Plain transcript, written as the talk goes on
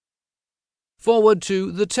Forward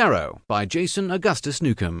to The Tarot by Jason Augustus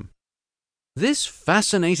Newcomb. This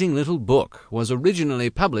fascinating little book was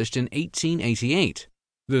originally published in 1888,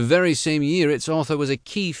 the very same year its author was a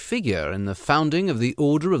key figure in the founding of the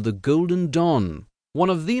Order of the Golden Dawn,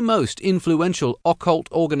 one of the most influential occult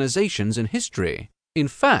organizations in history. In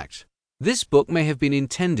fact, this book may have been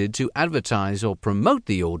intended to advertise or promote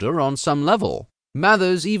the order on some level.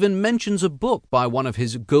 Mathers even mentions a book by one of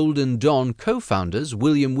his Golden Dawn co-founders,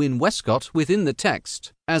 William Wynne Westcott, within the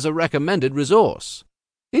text as a recommended resource.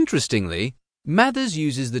 Interestingly, Mathers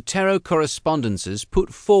uses the tarot correspondences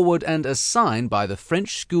put forward and assigned by the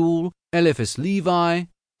French school, Eliphas Levi,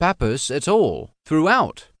 Papus et al.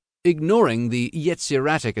 Throughout, ignoring the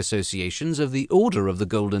Yetziratic associations of the Order of the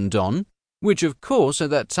Golden Dawn, which of course at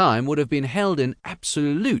that time would have been held in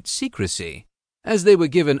absolute secrecy, as they were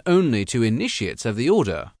given only to initiates of the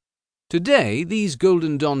order. Today, these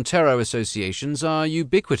Golden Dawn tarot associations are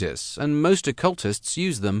ubiquitous, and most occultists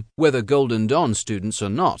use them, whether Golden Dawn students or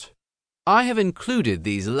not. I have included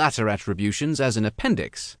these latter attributions as an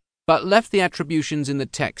appendix, but left the attributions in the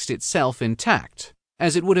text itself intact,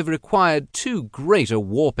 as it would have required too great a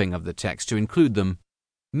warping of the text to include them.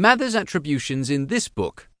 Mathers' attributions in this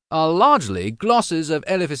book are largely glosses of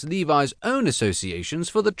Eliphas Levi's own associations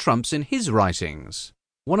for the trumps in his writings.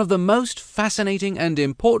 One of the most fascinating and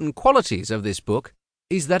important qualities of this book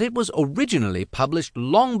is that it was originally published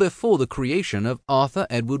long before the creation of Arthur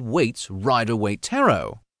Edward Waite's Rider-Waite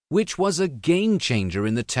Tarot, which was a game-changer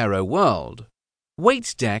in the tarot world.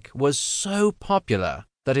 Waite's deck was so popular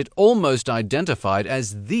that it almost identified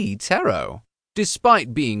as the tarot,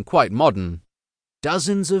 despite being quite modern.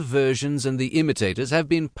 Dozens of versions and the imitators have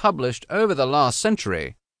been published over the last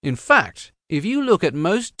century. In fact, if you look at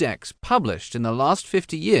most decks published in the last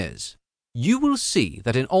 50 years, you will see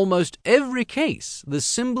that in almost every case the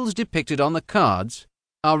symbols depicted on the cards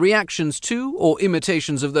are reactions to or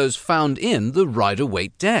imitations of those found in the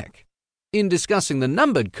Rider-Waite deck. In discussing the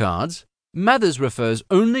numbered cards, Mathers refers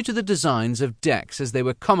only to the designs of decks as they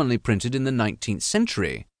were commonly printed in the 19th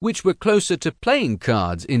century, which were closer to playing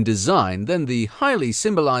cards in design than the highly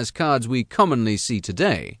symbolized cards we commonly see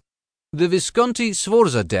today. The Visconti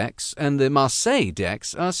Sforza decks and the Marseille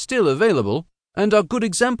decks are still available and are good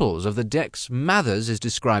examples of the decks Mathers is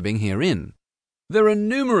describing herein. There are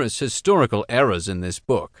numerous historical errors in this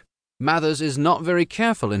book. Mathers is not very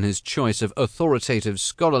careful in his choice of authoritative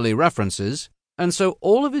scholarly references, and so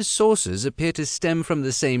all of his sources appear to stem from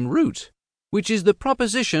the same root, which is the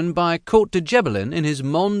proposition by Court de Gebelin in his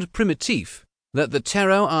Monde Primitif that the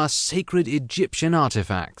tarot are sacred Egyptian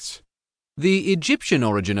artifacts. The Egyptian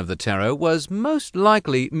origin of the tarot was most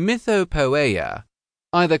likely mythopoeia,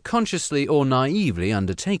 either consciously or naively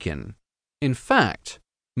undertaken. In fact,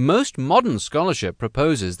 most modern scholarship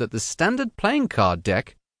proposes that the standard playing card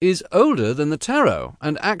deck is older than the tarot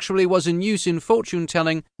and actually was in use in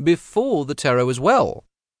fortune-telling before the tarot as well.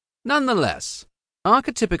 Nonetheless,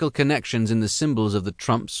 archetypical connections in the symbols of the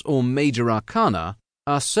trumps or major arcana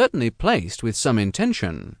are certainly placed with some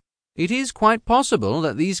intention. It is quite possible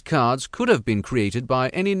that these cards could have been created by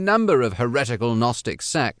any number of heretical Gnostic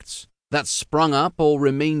sects that sprung up or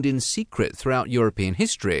remained in secret throughout European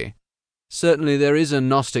history. Certainly there is a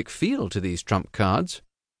Gnostic feel to these trump cards,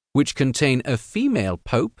 which contain a female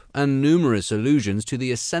pope and numerous allusions to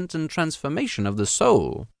the ascent and transformation of the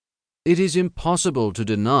soul. It is impossible to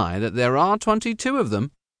deny that there are 22 of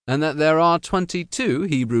them, and that there are 22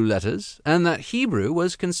 Hebrew letters, and that Hebrew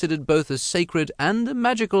was considered both a sacred and a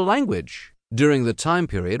magical language during the time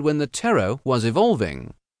period when the tarot was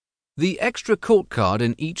evolving. The extra court card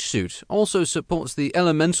in each suit also supports the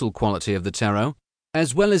elemental quality of the tarot,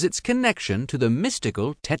 as well as its connection to the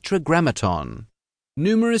mystical tetragrammaton.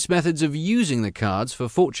 Numerous methods of using the cards for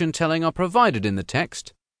fortune-telling are provided in the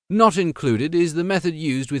text. Not included is the method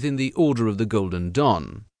used within the Order of the Golden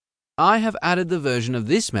Dawn. I have added the version of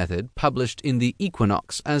this method published in the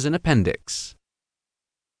Equinox as an appendix.